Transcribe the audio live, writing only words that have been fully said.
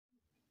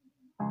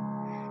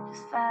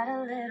Just fight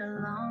a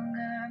little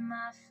longer,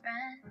 my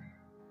friend.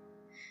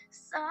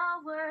 It's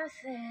all worth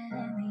it in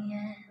the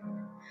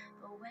end.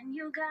 But when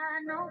you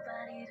got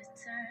nobody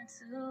to turn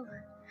to,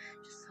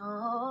 just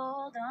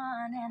hold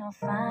on and I'll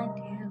find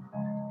you.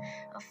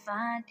 I'll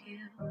find you.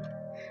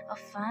 I'll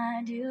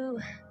find you.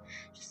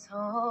 Just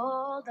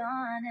hold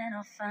on and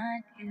I'll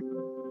find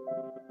you.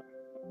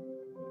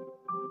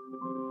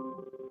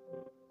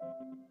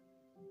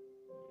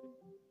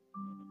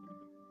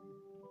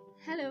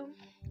 Hello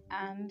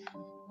and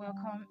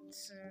welcome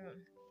to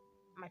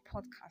my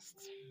podcast.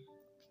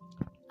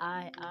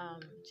 I am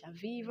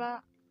Chaviva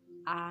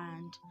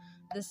and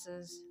this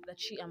is the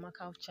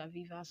Chiamaka of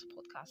Chaviva's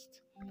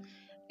podcast.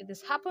 If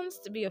this happens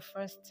to be your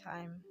first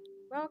time,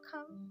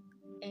 welcome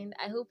and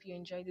I hope you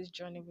enjoy this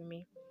journey with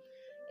me.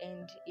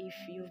 And if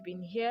you've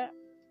been here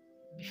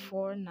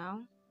before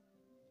now,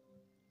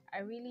 I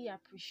really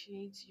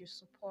appreciate your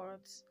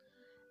support.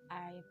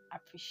 I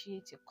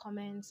appreciate your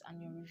comments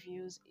and your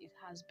reviews. It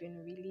has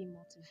been really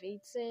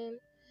motivating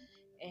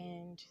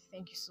and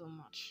thank you so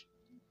much.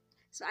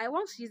 So I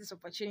want to use this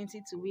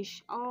opportunity to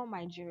wish all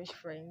my Jewish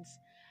friends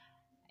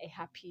a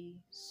happy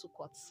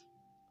Sukkot.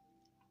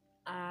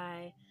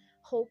 I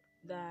hope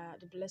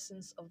that the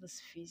blessings of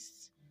this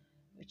feast,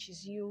 which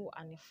is you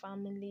and your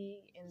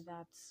family, and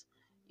that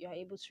you are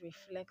able to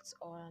reflect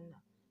on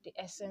the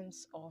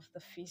essence of the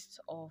feast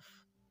of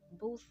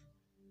both,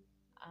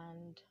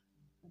 and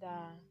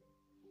that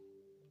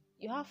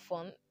you have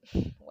fun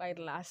while it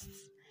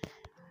lasts.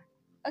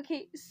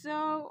 Okay,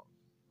 so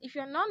if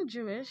you're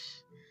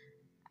non-Jewish,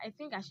 I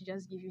think I should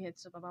just give you a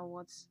heads up about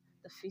what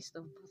the Feast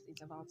of Booth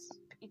is about.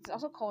 It's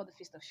also called the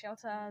Feast of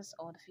Shelters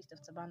or the Feast of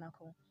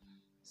Tabernacle.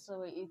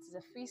 So it's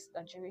a feast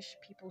that Jewish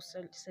people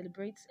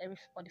celebrate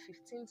on the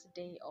 15th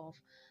day of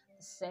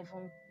the 7th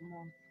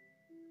month.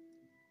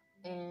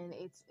 And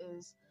it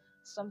is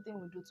something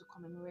we do to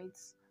commemorate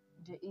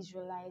the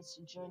Israelites'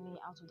 journey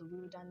out of the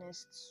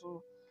wilderness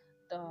to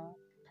the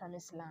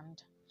promised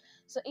land.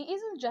 So it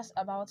isn't just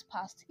about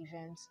past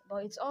events,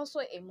 but it's also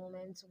a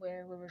moment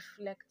where we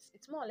reflect.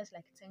 It's more or less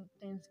like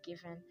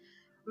Thanksgiving.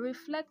 We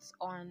reflect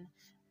on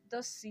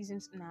those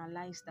seasons in our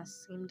lives that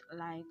seemed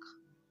like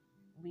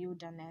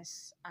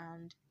wilderness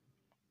and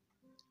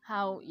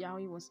how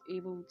Yahweh was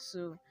able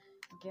to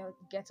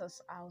get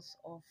us out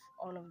of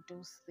all of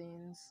those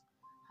things,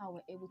 how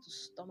we're able to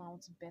storm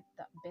out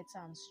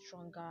better and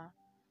stronger.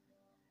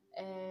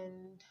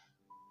 And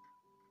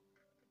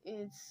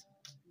it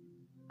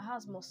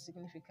has more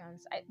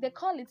significance. They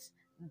call it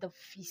the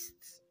feast.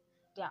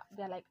 There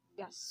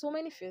are so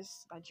many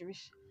feasts that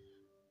Jewish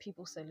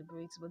people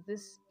celebrate, but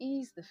this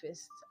is the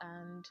feast,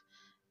 and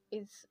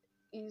it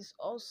is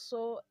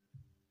also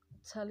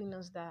telling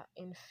us that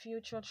in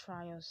future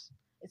trials,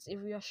 it's a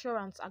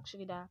reassurance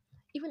actually that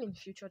even in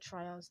future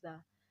trials that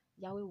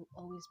Yahweh will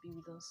always be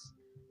with us,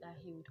 that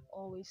He would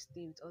always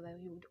stay with us, that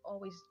He would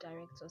always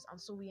direct us, and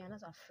so we are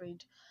not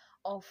afraid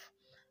of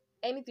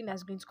anything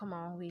that's going to come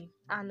our way.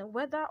 And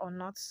whether or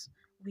not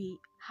we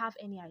have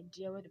any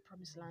idea where the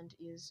promised land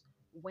is,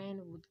 when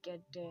we would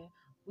get there,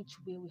 which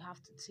way we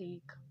have to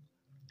take,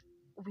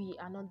 we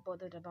are not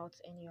bothered about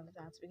any of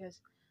that because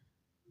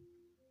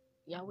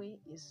Yahweh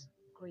is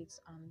great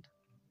and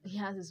He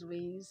has His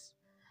ways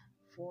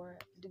for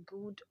the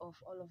good of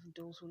all of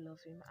those who love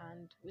Him,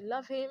 and we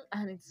love Him,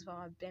 and it's for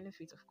our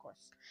benefit, of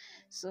course.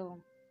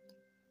 So,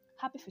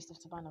 happy Feast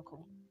of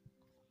Tabernacle.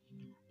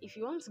 If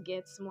you want to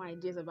get more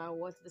ideas about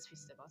what this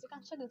feast is about, you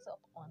can check it up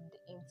on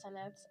the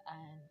internet,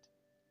 and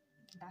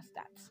that's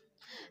that.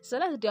 So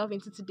let's delve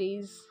into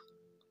today's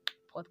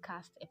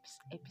podcast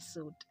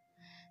episode.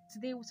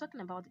 Today we're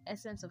talking about the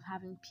essence of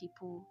having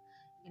people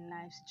in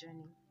life's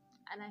journey,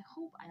 and I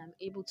hope I am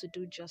able to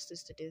do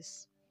justice to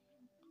this.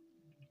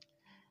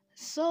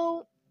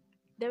 So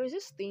there is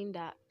this thing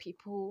that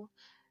people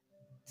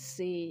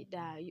say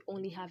that you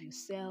only have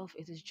yourself,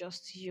 it is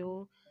just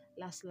you,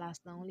 last,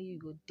 now only you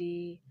go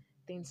day,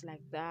 things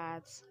like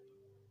that.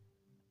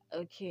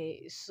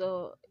 Okay,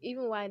 so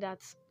even while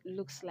that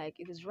looks like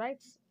it is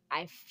right,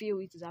 I feel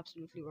it is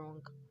absolutely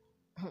wrong.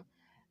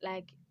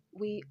 Like,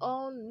 we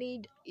all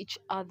need each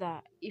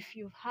other. If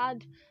you've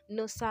had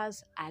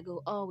nosas, I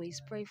will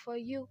always pray for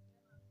you.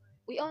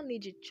 We all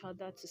need each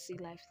other to see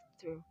life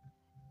through.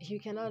 You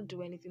cannot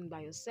do anything by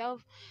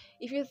yourself.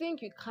 If you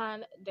think you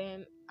can,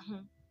 then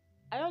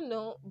I don't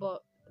know,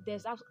 but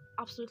there's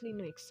absolutely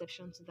no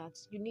exception to that.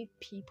 You need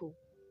people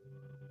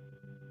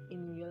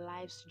in your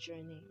life's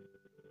journey.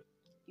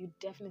 You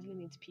definitely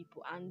need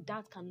people, and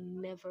that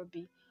can never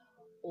be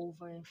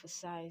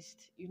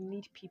overemphasized. You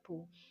need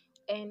people,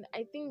 and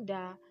I think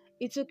that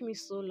it took me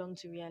so long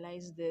to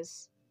realize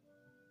this,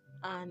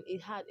 and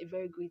it had a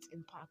very great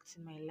impact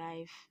in my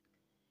life.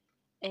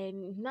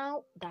 And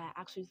now that I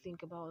actually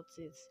think about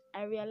it,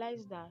 I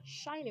realize that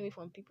shying away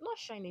from people, not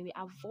shying away,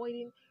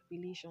 avoiding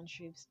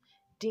relationships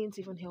didn't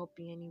even help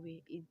me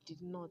anyway. It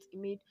did not. It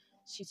made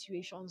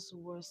situations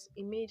worse.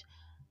 It made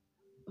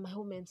my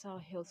whole mental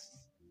health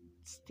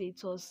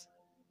status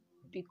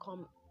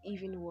become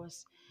even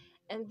worse.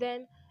 And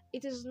then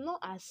it is not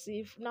as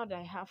if now that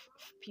I have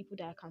people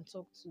that I can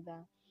talk to,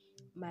 that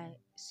my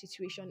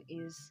situation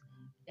is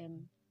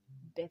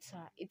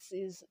better. It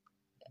is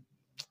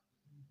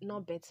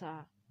not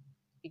better.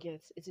 You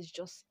get, it is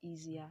just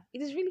easier.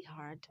 It is really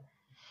hard.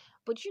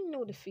 But you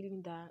know the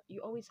feeling that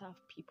you always have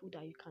people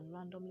that you can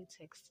randomly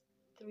text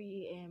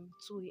 3 a.m.,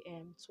 2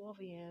 a.m., 12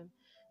 a.m.,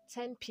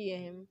 10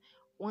 p.m.,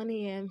 1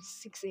 a.m.,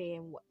 6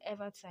 a.m.,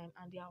 whatever time,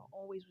 and they are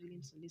always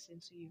willing to listen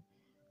to you,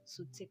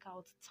 to take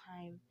out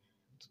time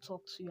to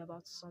talk to you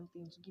about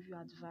something, to give you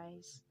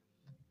advice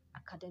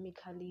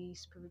academically,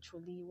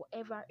 spiritually,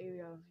 whatever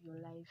area of your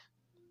life.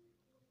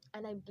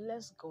 And I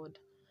bless God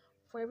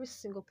for every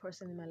single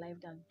person in my life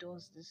that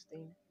does this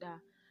thing, that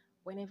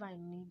whenever I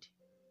need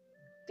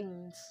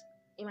things,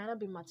 it might not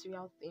be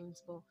material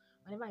things, but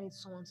whenever I need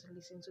someone to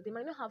listen to, they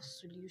might not have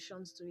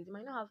solutions to it, they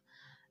might not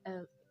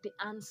have the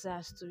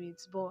answers to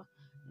it, but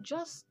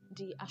just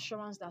the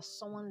assurance that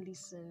someone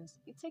listens,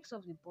 it takes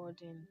off the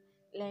burden.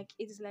 Like,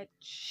 it is like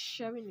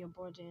sharing your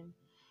burden,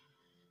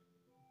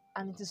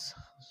 and it is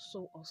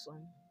so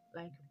awesome,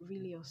 like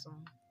really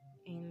awesome.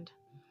 And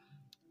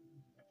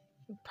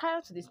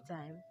prior to this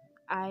time,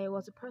 I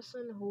was a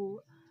person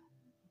who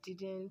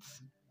didn't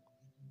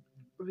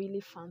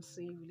really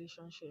fancy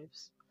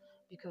relationships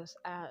because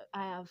I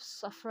have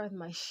suffered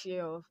my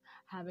share of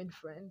having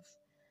friends.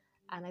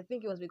 And I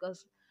think it was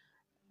because,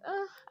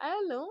 I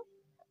don't know,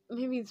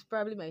 maybe it's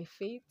probably my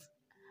fate.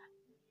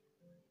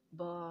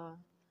 But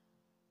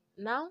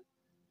now,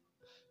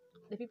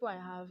 the people I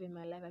have in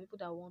my life are people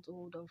that want to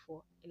hold on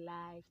for a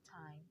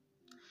lifetime.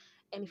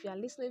 And if you are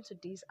listening to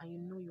this and you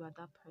know you are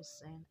that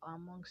person or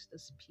amongst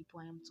those people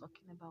I am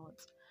talking about,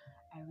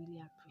 I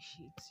really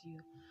appreciate you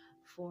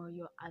for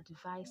your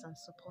advice and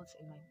support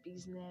in my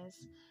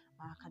business,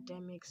 my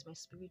academics, my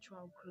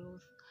spiritual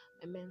growth,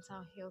 my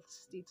mental health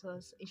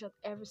status, in short,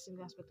 every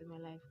single aspect of my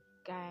life.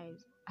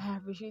 Guys, I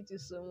appreciate you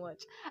so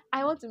much.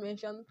 I want to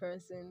mention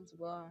persons,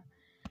 but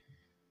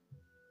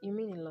you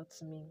mean a lot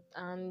to me.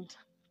 And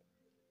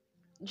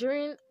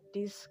during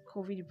this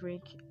COVID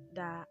break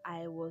that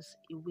I was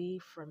away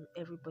from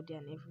everybody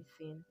and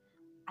everything,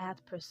 I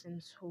had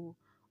persons who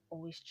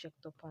always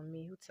checked up on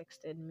me, who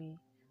texted me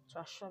to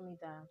assure me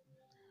that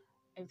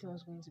everything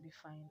was going to be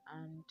fine.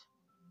 And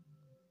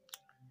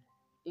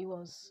it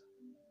was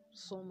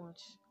so much.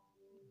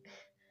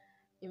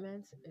 It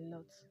meant a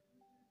lot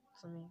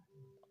to me.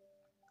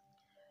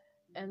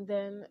 And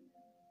then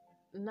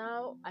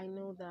now I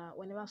know that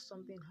whenever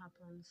something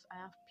happens, I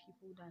have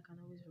people that I can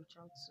always reach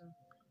out to.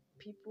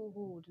 People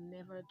who would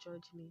never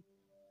judge me.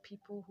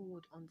 People who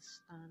would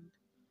understand.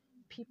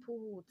 People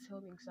who would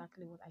tell me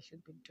exactly what I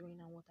should be doing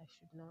and what I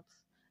should not.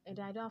 And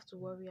I don't have to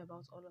worry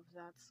about all of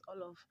that.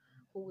 All of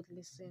who would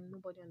listen,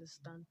 nobody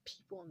understand.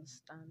 People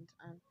understand,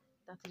 and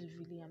that is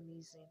really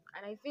amazing.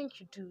 And I think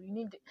you do.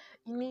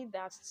 You need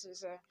that too.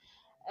 So,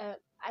 I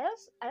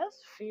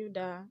just feel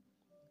that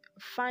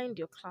find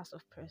your class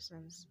of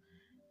persons.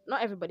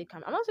 Not everybody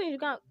can. I'm not saying you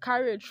can't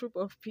carry a troop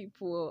of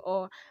people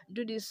or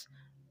do this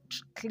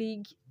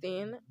clique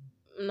thing.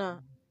 No,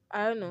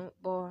 I don't know,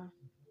 but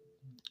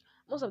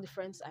most of the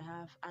friends I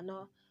have are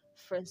not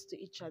friends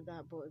to each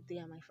other, but they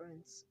are my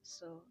friends.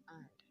 So,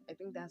 and I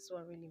think that's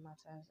what really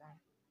matters.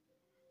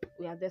 And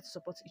we are there to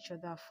support each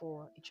other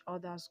for each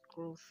other's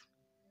growth.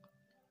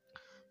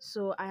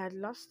 So, I had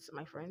lost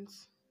my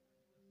friends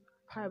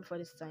prior before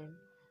this time.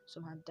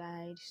 Some had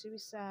died,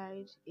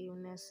 suicide,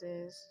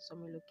 illnesses,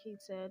 some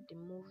relocated, they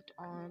moved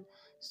on,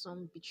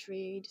 some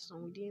betrayed,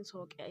 some we didn't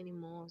talk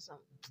anymore, some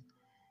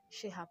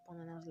shit happened,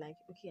 and I was like,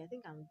 okay, I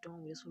think I'm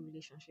done with this whole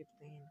relationship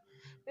thing.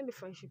 Maybe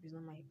friendship is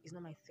not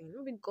my thing.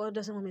 Maybe God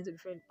doesn't want me to be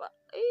friends, but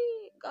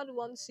God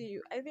wants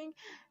you. I think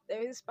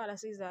there is this part that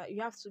says that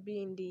you have to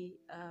be in the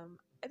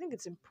I think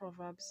it's in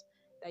Proverbs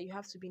that you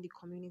have to be in the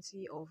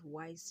community of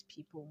wise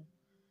people.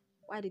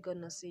 Why did God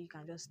not say you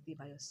can just stay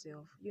by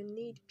yourself? You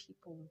need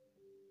people.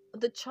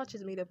 The church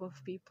is made up of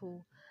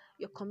people,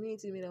 your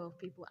community is made up of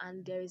people,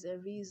 and there is a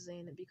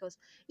reason, because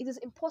it is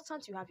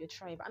important you have your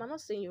tribe. And I'm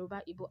not saying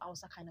Yoruba, Igbo,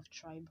 Hausa kind of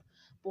tribe,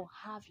 but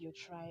have your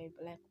tribe,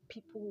 like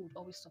people who would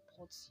always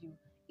support you.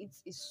 It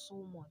is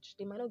so much.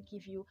 They might not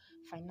give you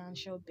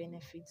financial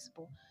benefits,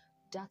 but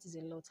that is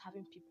a lot.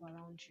 Having people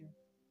around you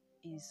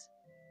is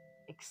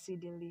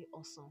exceedingly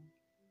awesome.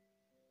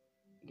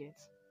 You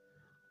get?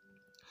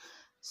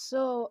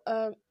 So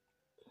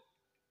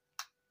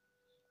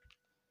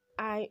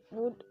I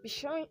would be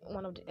sharing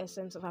one of the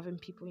essence of having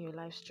people in your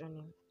life's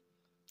journey,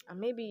 and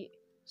maybe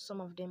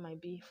some of them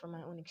might be from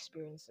my own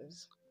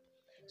experiences.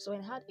 So when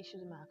I had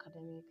issues with my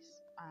academics,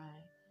 I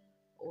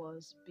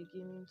was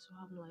beginning to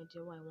have no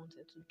idea what I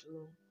wanted to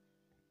do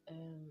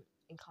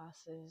in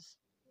classes.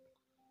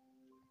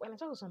 When I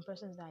talked to some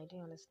persons that I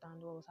didn't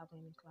understand what was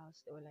happening in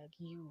class, they were like,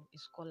 "You, a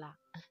scholar."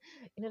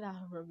 You know that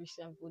rubbish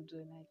that people do,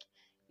 like,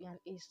 you're an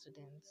A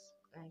student,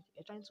 like,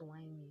 you're trying to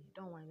whine me.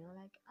 Don't whine me. I'm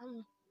like,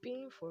 I'm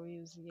being for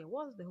real here.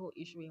 What's the whole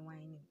issue in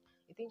whining?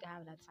 You think I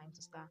have that time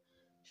to start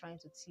trying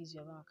to tease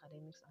you about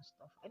academics and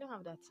stuff? I don't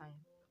have that time.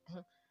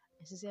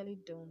 I sincerely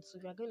don't. So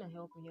if you're going to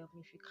help me, help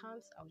me. If you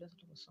can't, I'll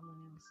just look for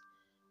someone else.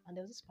 And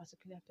there was this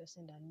particular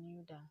person that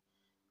knew that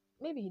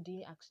maybe he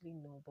didn't actually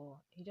know, but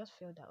he just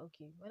felt that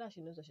okay, whether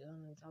she knows or she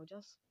doesn't know it, I'll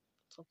just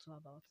talk to her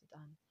about it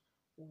and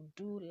we'll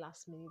do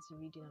last minute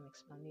reading and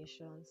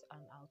explanations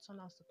and I'll turn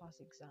out to pass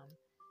exam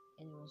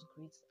and it was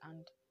great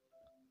and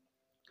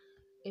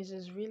it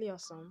is really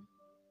awesome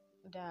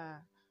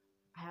that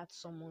I had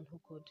someone who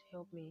could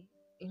help me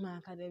in my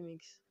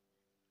academics.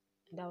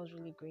 That was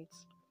really great.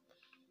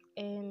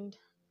 And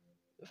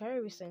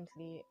very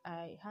recently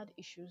I had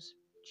issues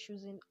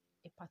choosing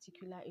a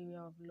particular area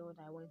of law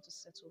that I wanted to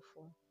settle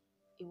for.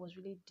 It was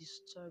really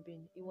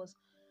disturbing. It was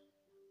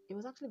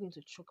actually going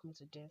to choke me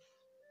to death.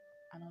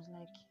 And I was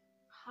like,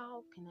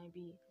 how can I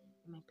be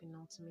in my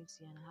penultimate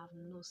year and I have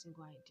no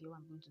single idea what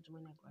I'm going to do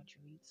when I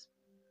graduate?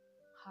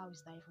 How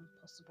is that even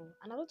possible?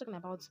 And I was talking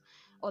about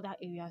other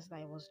areas that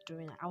I was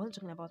doing. I wasn't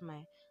talking about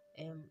my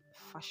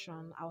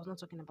fashion. I was not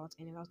talking about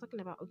anything. I was talking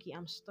about okay,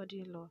 I'm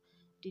studying law.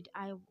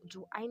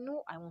 I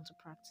know I want to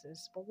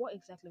practice, but what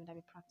exactly would I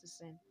be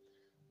practicing?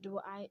 Do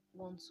I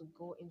want to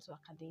go into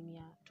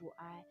academia? Do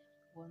I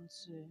want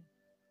to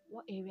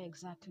what area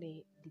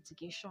exactly?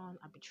 Litigation,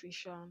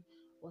 arbitration?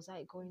 Was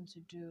I going to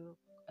do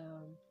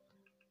um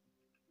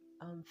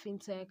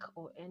fintech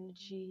or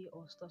energy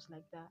or stuff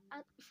like that.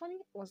 And funny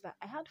was that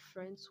I had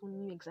friends who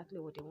knew exactly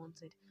what they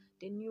wanted.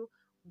 They knew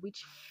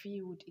which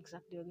field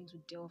exactly they were going to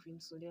delve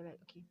into. They're like,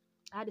 okay,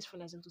 I had this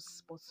friend that's into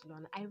sports law,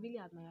 and I really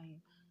admire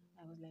him.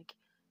 I was like,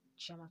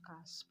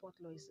 Jamaka, sport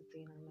law is the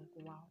thing. I'm like,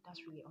 wow,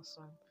 that's really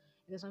awesome.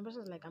 And there's some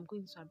persons like, I'm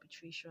going to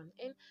arbitration,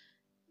 and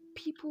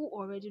people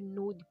already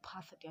know the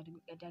path that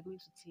they're going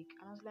to take.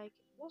 And I was like,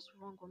 what's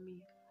wrong with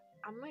me?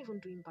 I'm not even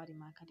doing bad in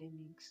my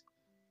academics.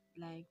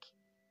 Like,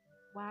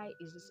 why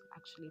is this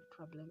actually a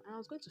problem? And I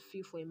was going to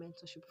feel for a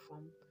mentorship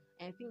form.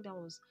 And I think that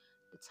was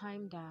the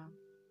time that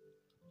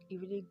it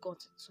really got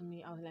to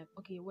me. I was like,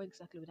 okay, what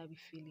exactly would I be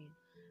feeling?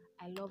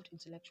 I loved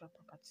intellectual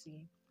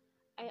property.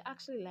 I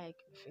actually like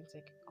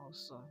fintech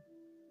also.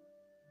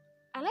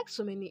 I like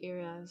so many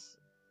areas,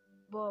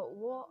 but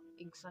what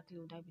exactly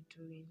would I be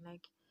doing?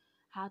 Like,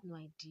 I had no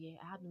idea.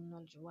 I had no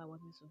knowledge of what I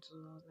wanted to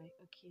do. I was like,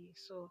 okay,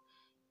 so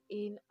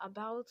in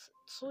about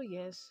 2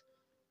 years,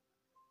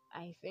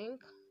 I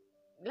think,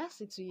 let's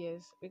say 2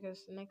 years,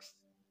 because next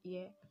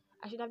year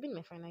I should have been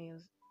my final year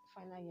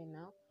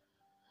now.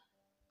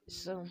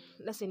 So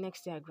let's say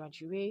next year I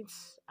graduate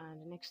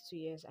and the next 2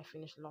 years I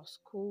finish law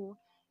school.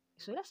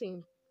 So let's say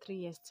in 3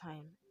 years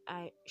time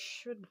I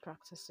should be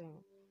practicing.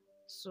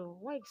 So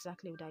what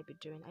exactly would I be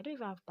doing? I don't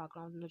even have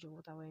background knowledge of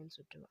what I wanted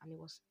to do and it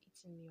was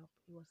eating me up.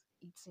 It was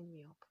eating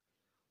me up.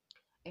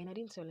 And I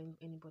didn't tell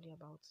anybody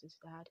about it.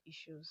 I had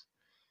issues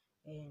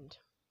and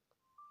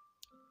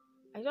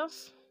I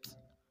just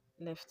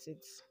left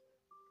it.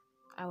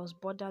 I was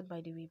bothered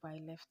by the way but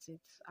I left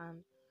it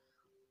and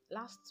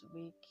last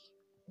week,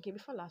 okay,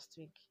 before last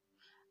week,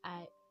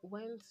 I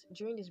went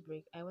during this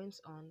break. I went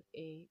on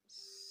a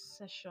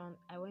session.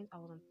 I was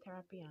on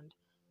therapy and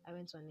I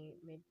went on a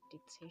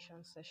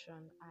meditation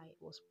session. I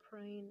was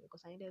praying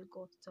because I needed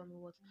God to tell me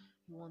what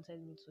He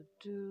wanted me to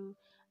do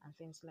and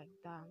things like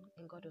that.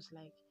 And God was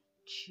like,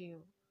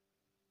 chill,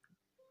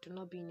 do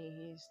not be in a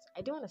haste.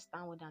 I don't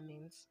understand what that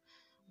means,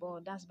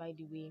 but that's by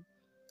the way.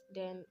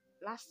 Then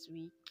last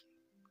week,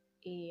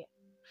 a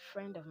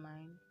friend of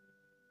mine,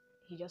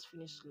 he just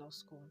finished law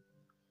school.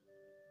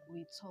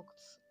 We talked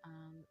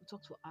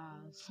for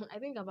hours. I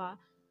think about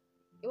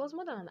it was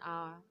more than an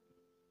hour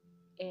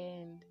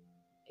and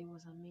it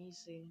was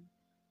amazing.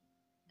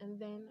 And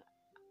then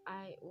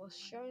I was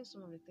sharing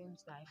some of the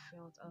things that I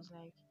felt. I was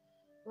like,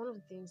 one of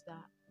the things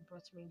that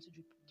brought me into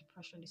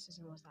depression this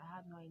season was that I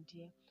had no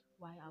idea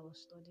why I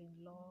was studying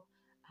law.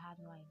 I had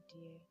no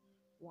idea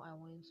what I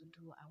wanted to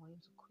do. I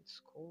wanted to quit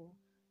school.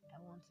 I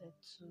wanted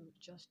to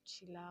just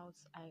chill out.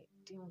 I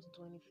didn't want to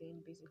do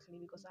anything basically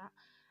because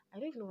I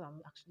don't even know what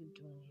I'm actually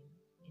doing.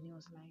 And it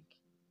was like,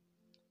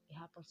 it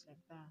happens like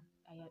that.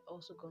 I had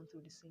also gone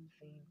through the same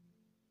thing.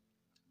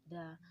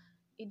 The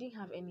he didn't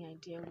have any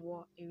idea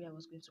what area I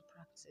was going to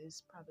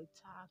practice, probably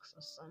tax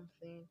or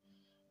something.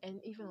 And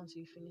even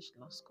until he finished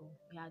law school,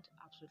 he had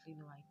absolutely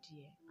no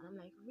idea. And I'm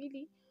like,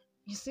 really?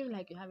 You seem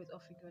like you have it all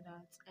figured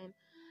out. And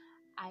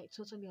I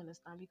totally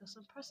understand because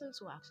some persons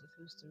who are actually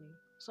close to me,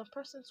 some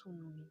persons who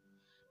know me,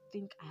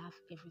 think I have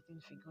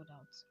everything figured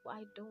out. But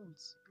I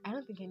don't. I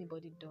don't think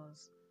anybody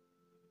does.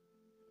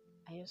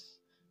 I just,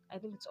 I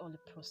think it's all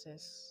a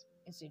process.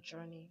 It's a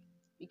journey.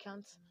 You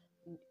can't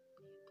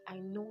I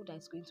know that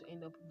it's going to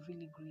end up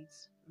really great,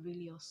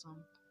 really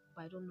awesome,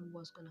 but I don't know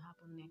what's going to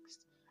happen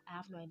next. I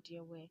have no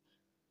idea where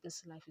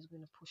this life is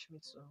going to push me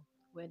to,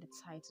 where the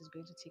tide is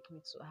going to take me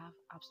to. I have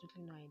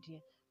absolutely no idea,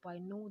 but I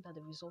know that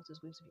the result is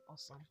going to be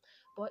awesome.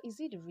 But is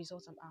it the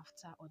result I'm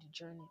after or the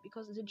journey?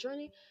 Because the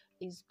journey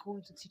is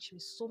going to teach me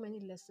so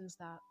many lessons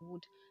that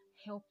would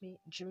help me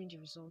during the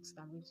results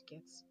that I'm going to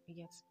get. You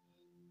get?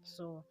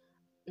 So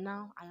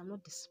now I am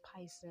not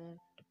despising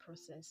the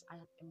process. I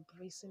am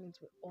embracing it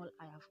with all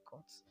I have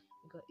got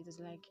because it is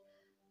like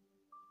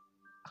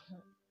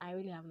I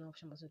really have no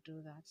option but to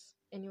do that.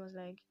 And he was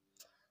like,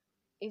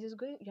 "It is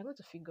going. You're going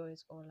to figure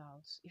it all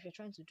out. If you're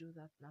trying to do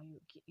that now,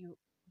 you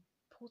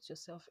put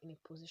yourself in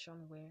a position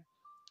where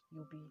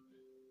you'll be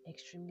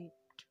extremely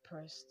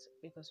depressed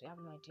because you have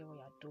no idea what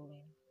you're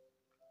doing.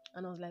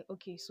 And I was like,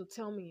 okay, so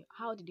tell me,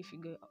 how did you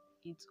figure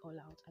it all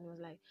out? And he was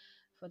like,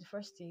 for the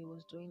first year, he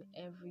was doing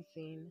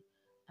everything.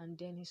 And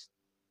then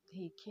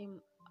he came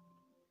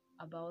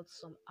about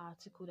some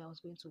article that I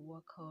was going to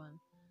work on.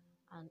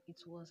 And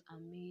it was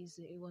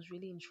amazing. It was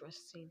really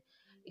interesting.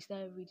 He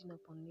started reading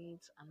up on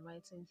it and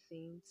writing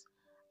things.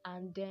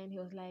 And then he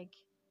was like,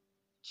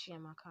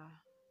 Chiamaka,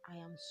 I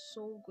am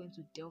so going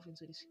to delve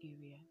into this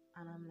area.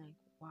 And I'm like,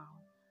 wow,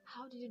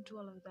 how did you do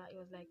all of that? It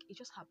was like, it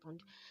just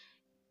happened.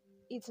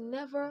 It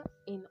never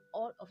in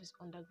all of his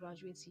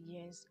undergraduate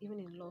years, even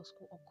in law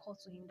school, occurred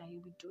to him that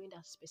he'll be doing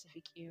that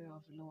specific area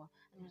of law.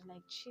 And he was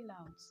like, chill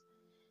out,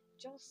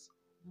 just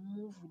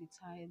move with the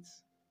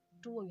tides,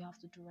 do what you have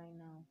to do right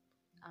now,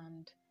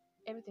 and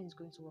everything is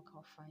going to work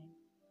out fine.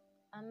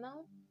 And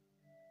now,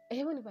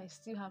 even if I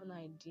still have no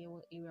idea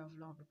what area of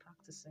law I'll be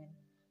practicing,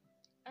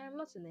 I am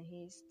not in a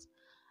haste.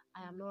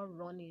 I am not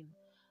running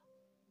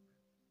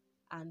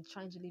and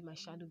trying to leave my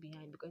shadow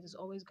behind because it's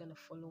always going to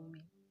follow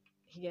me.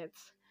 Yet,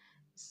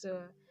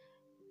 so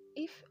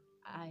if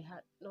I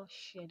had not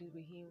shared it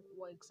with him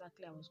what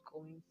exactly I was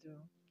going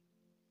through,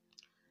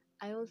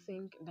 I don't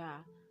think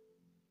that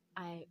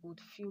I would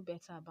feel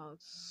better about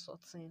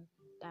sorting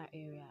that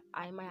area.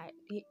 I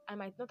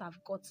might not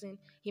have gotten,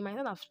 he might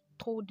not have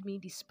told me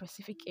the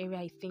specific area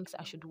he thinks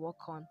I should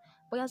work on,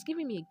 but he has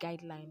given me a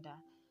guideline that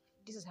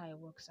this is how it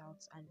works out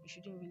and you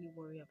shouldn't really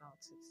worry about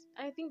it.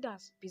 And I think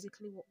that's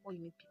basically what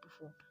you need people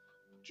for.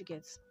 Do you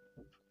get?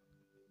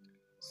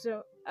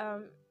 So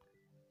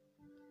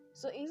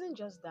so it isn't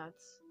just that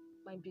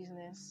my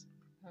business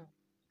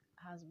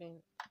has been,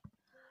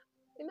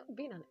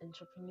 being an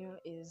entrepreneur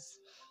is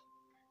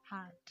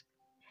hard.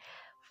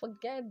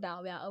 Forget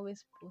that we are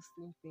always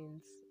posting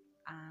things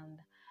and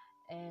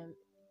um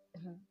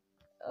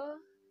uh,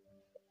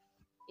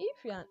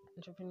 if you're an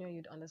entrepreneur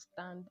you'd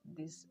understand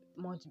this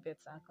much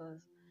better because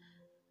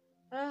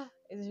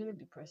it's really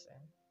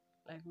depressing,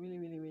 like really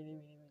really really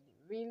really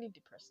really really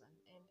depressing.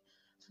 And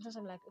sometimes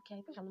I'm like, okay,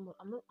 I think I'm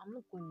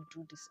not going to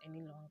do this any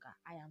longer.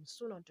 I am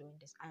so not doing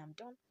this. I am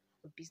done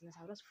with business.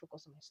 I'll just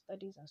focus on my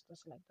studies and stuff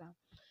like that.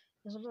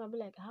 And sometimes I'll be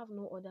like, I have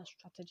no other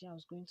strategy I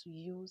was going to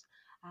use.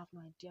 I have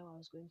no idea what I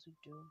was going to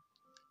do.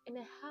 And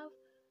I have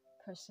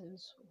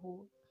persons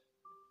who,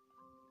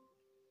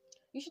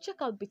 you should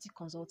check out BT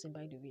Consulting,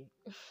 by the way.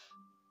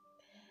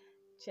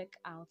 Check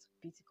out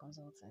BT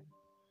Consulting.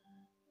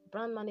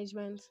 Brand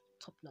management,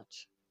 top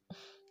notch.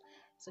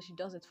 So she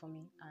does it for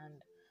me.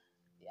 And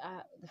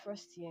the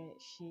first year,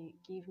 she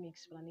gave me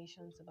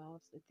explanations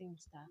about the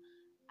things that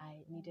I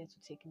needed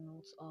to take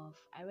notes of.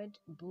 I read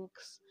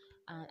books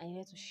and I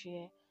needed to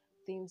share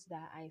things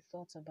that I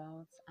thought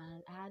about.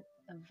 And I had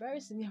a very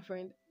senior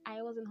friend.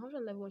 I was in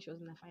 100 level when she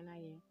was in the final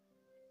year.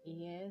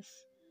 Yes,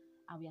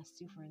 and we are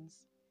still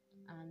friends.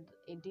 And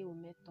a day we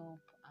met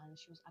up and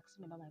she was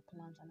asking me about my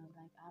plans and I was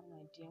like, I have no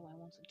idea what I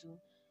want to do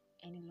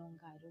any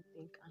longer, I don't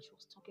think. And she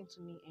was talking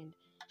to me and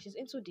she's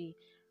into the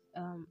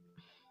um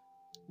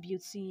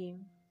beauty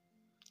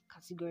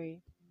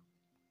category,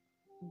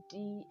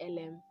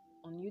 DLM,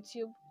 on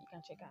YouTube. You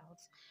can check her out.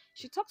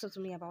 She talked to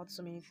me about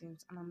so many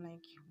things and I'm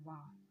like,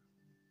 wow,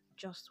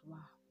 just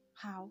wow.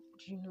 How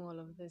do you know all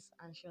of this?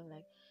 And she was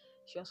like,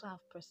 she also have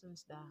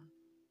persons that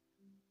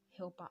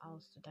help her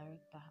out to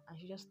direct her and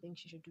she just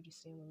thinks she should do the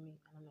same with me.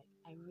 And I'm like,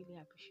 I really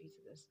appreciate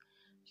this.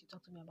 She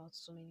talked to me about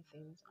so many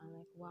things. I'm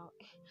like, wow.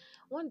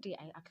 One day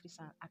I actually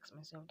asked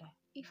myself that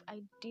if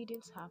I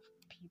didn't have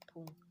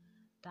people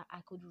that I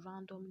could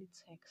randomly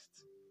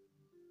text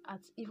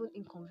at even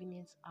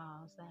inconvenient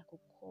hours, that I could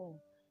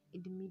call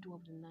in the middle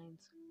of the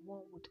night,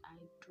 what would I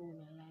do in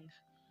my life?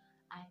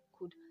 I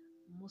could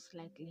most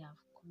likely have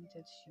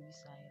committed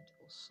suicide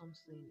or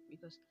something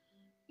because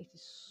it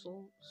is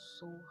so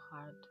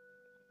hard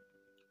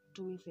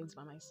doing things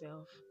by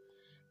myself.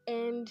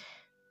 And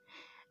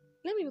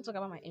let me even talk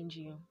about my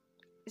NGO.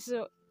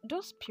 So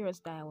those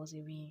periods that I was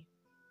away,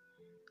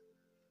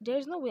 there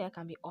is no way I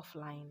can be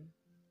offline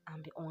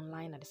and be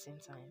online at the same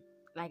time.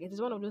 Like it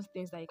is one of those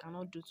things that you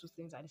cannot do two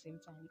things at the same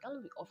time. You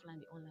cannot be offline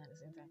and be online at the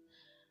same time.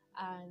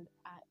 And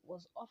I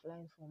was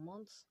offline for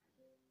months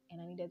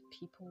and I needed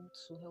people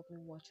to help me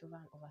watch over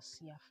and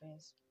oversee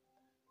affairs.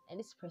 And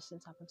these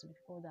persons happened to be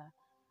people that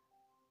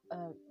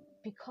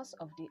because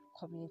of the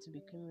community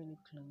became really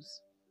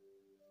close.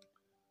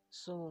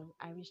 So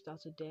I reached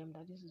out to them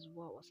that this is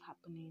what was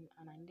happening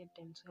and I needed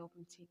them to help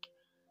me take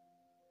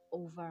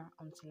over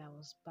until I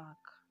was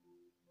back.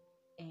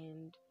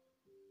 And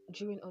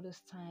during all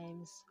those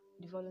times,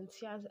 the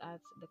volunteers at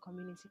the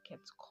community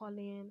kept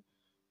calling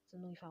to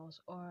know if I was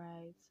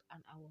alright,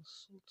 and I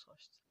was so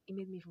touched. It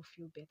made me even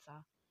feel better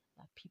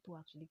that people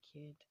actually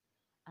cared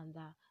and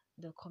that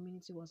the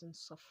community wasn't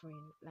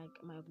suffering, like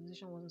my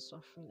organization wasn't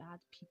suffering. I had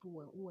people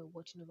who were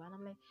watching over, and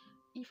I'm like,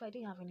 if I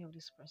didn't have any of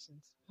these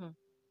persons,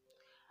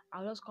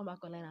 I'll just come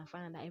back online and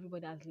find out that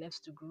everybody has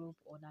left the group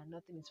or that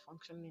nothing is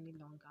functioning any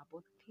longer.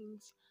 But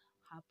things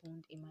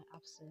happened in my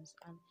absence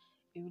and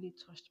it really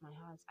touched my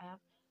heart. I have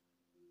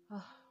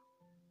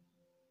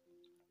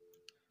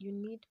you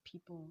need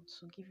people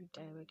to give you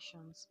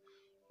directions.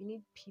 You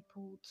need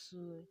people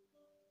to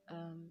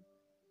um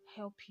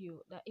help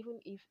you, that even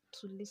if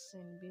to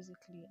listen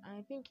basically. And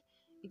I think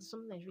it's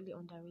something that's really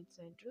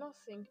underrated. Do not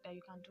think that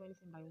you can do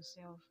anything by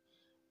yourself.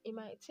 It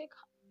might take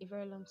a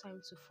very long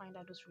time to find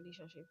out those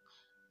relationships.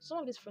 Some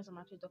of these friends I'm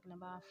actually talking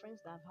about are friends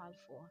that I've had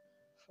for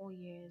 4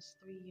 years,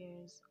 3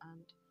 years,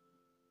 and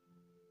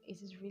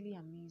it is really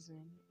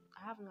amazing.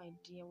 I have no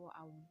idea what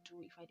I would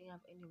do if I didn't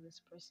have any of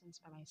these persons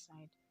by my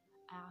side.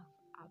 I have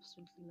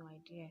absolutely no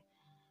idea.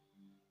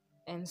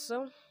 And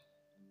so,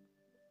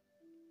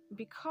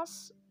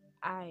 because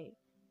I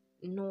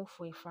know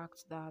for a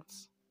fact that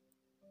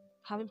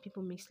having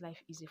people makes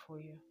life easy for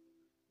you,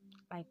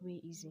 like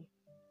way easy,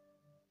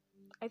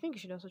 I think you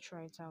should also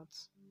try it out.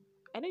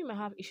 I know you might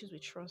have issues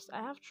with trust.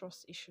 I have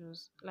trust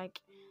issues. Like,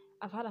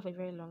 I've had it for a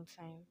very long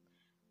time.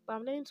 But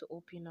I'm learning to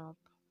open up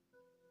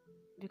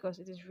because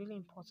it is really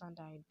important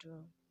that I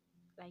do.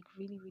 Like,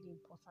 really, really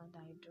important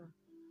that I do.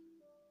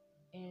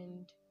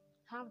 And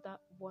have that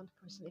one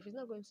person. If it's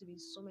not going to be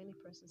so many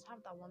persons,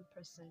 have that one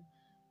person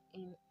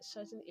in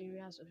certain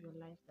areas of your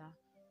life that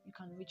you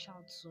can reach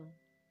out to.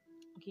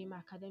 Okay, in my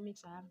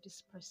academics, I have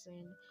this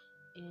person.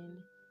 In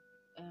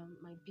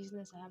my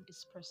business, I have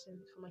this person.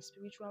 For my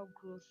spiritual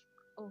growth,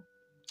 oh,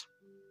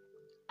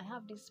 I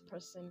have this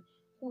person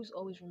who is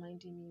always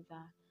reminding me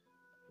that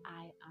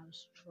I am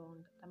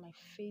strong, that my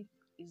faith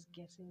is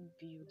getting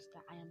built,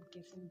 that I am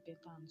getting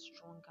better and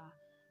stronger.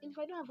 And if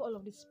I don't have all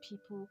of these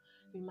people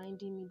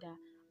reminding me that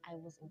I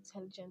was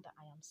intelligent, that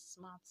I am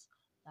smart,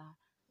 that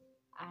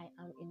I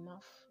am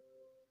enough,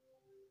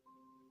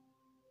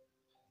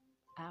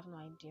 I have no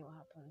idea what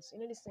happens. You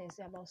know, this thing I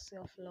say about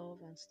self-love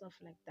and stuff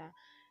like that.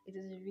 It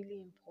is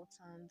really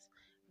important.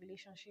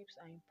 Relationships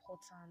are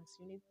important.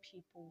 You need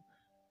people.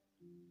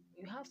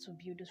 You have to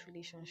build those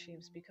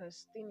relationships,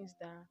 because thing is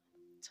that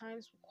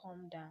times will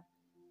come that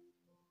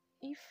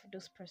if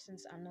those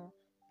persons are not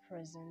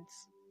present,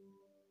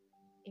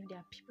 if there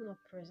are people not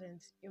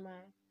present, you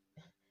might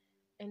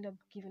end up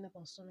giving up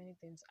on so many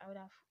things. I would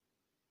have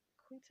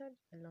quitted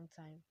a long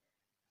time,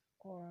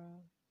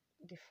 or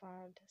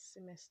deferred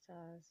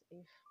semesters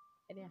if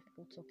I didn't have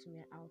people talk to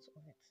me out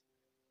of it,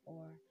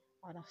 or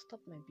I would have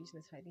stopped my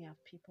business if I didn't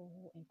have people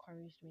who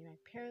encouraged me. My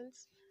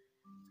parents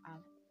have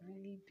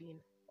really been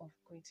of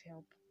great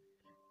help,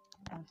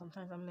 and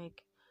sometimes I'm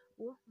like,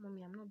 oh,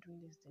 mommy, I'm not doing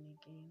this thing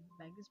again.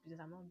 Like this business,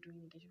 I'm not doing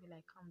it again. She'll be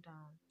like, calm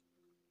down.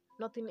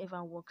 Nothing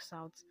ever works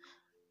out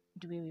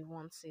the way we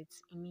want it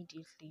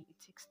immediately. It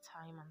takes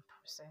time and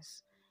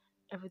process.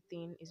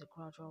 Everything is a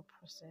gradual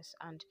process,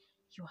 and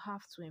you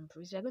have to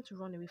embrace. You're going to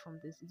run away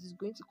from this. It is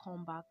going to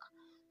come back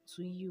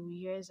to you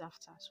years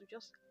after. So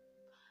just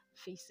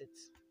face it.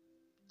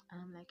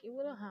 And I'm like, it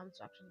wouldn't harm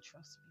to actually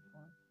trust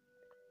people.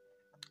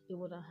 It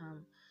wouldn't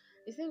harm.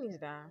 The thing is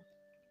that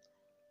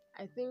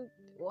I think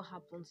what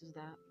happens is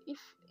that if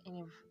any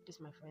of these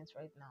my friends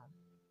right now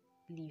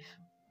leave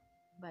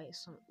by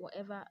some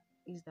whatever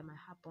is that might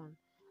happen,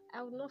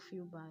 I would not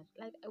feel bad.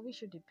 Like, I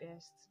wish you the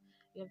best.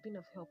 You have been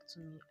of help to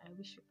me. I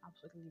wish you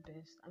absolutely the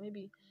best. I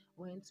maybe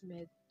weren't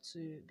meant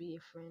to be a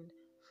friend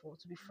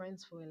to be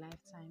friends for a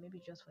lifetime,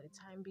 maybe just for the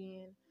time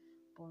being.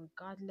 But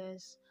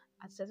regardless,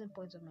 at certain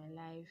points of my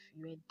life,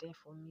 you were there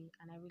for me,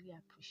 and I really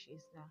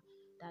appreciate that.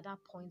 That at that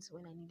point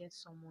when I needed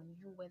someone,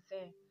 you were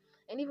there.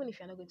 And even if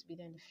you're not going to be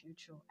there in the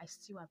future, I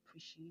still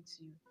appreciate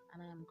you,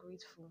 and I am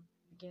grateful.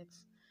 You get?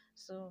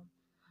 So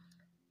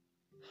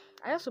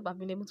I also have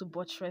been able to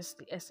buttress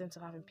the essence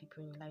of having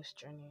people in your life's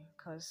journey,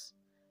 because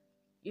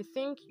you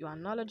think you are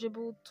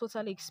knowledgeable,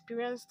 totally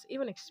experienced.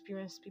 Even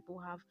experienced people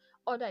have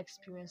other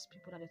experienced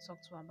people that they talk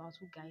to about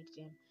who guide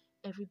them.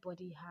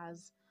 Everybody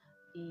has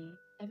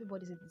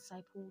everybody's a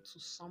disciple to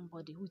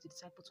somebody who is a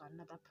disciple to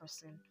another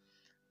person.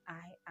 I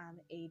am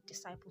a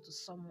disciple to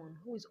someone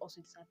who is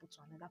also a disciple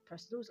to another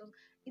person.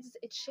 It's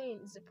a chain,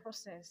 it's a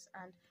process,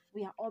 and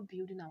we are all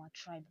building our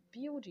tribe.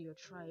 Build your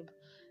tribe,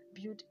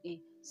 build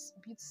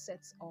build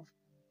sets of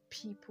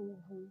people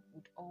who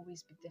would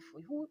always be there for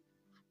you. Who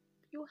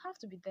you have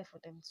to be there for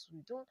them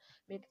too. Don't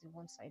make it a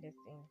one-sided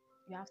thing.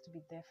 You have to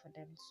be there for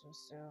them too.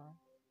 So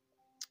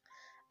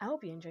I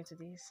hope you enjoyed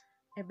today's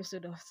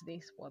episode of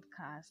today's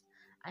podcast.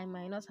 I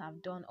might not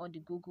have done all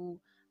the Google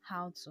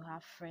how to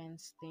have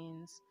friends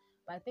things,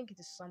 but I think it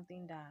is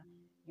something that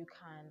you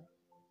can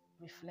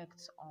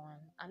reflect on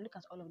and look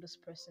at all of those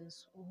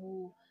persons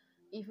who,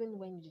 even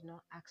when you did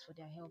not ask for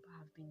their help,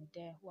 have been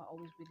there, who are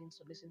always willing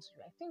to listen to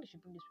you. I think you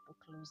should bring these people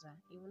closer.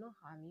 It will not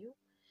harm you.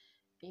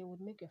 It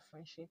would make your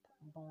friendship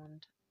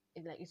bond.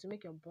 It will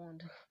make your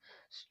bond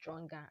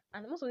stronger.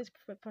 And most of these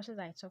persons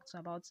I talked to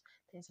about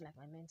things like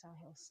my mental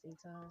health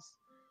status,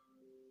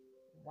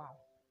 wow,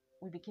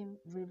 we became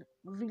really,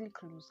 really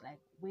close, like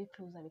way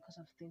closer because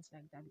of things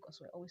like that. Because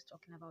we're always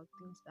talking about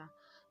things that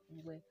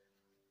we were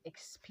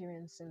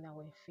experiencing, that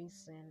we're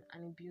facing,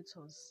 and it built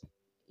us.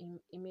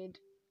 It made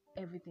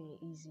everything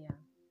easier.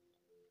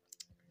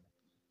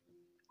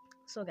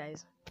 So,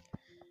 guys,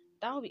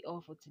 that will be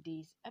all for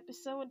today's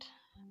episode.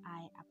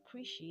 I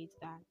appreciate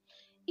that.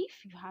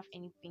 If you have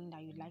anything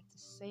that you'd like to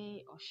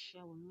say or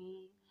share with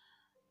me,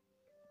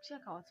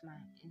 check out my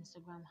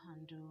Instagram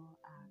handle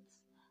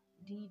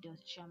at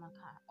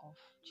d.chiamaka of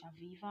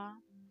Chaviva.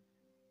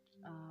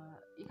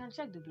 You can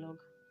check the blog.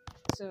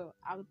 So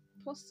I'll be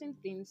posting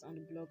things on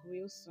the blog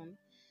real soon.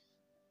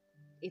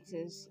 It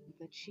is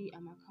the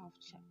Chiamaka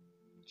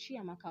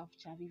of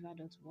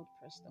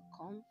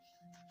Chaviva.wordpress.com.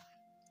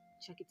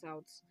 Check it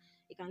out.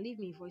 You can leave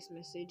me a voice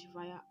message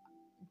via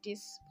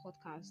this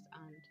podcast,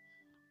 and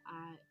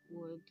I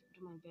would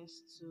do my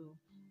best to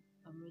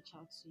reach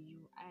out to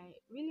you. I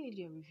really need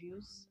your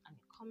reviews and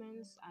your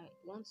comments. I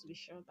want to be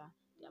sure that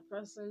there are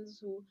persons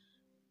who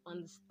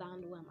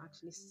understand what I'm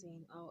actually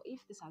saying, or if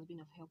this has been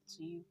of help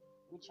to you,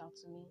 reach out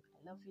to me.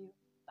 I love you.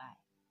 Bye.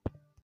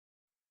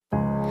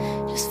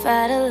 Just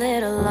fight a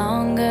little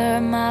longer,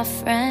 my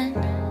friend.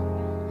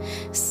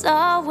 It's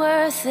all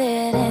worth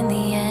it in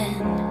the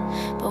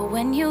end. But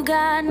when you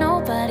got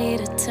nobody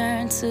to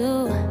turn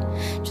to,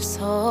 just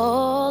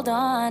hold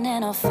on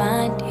and I'll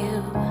find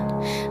you.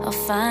 I'll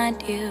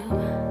find you.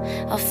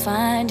 I'll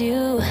find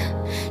you.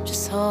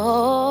 Just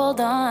hold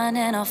on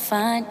and I'll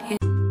find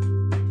you.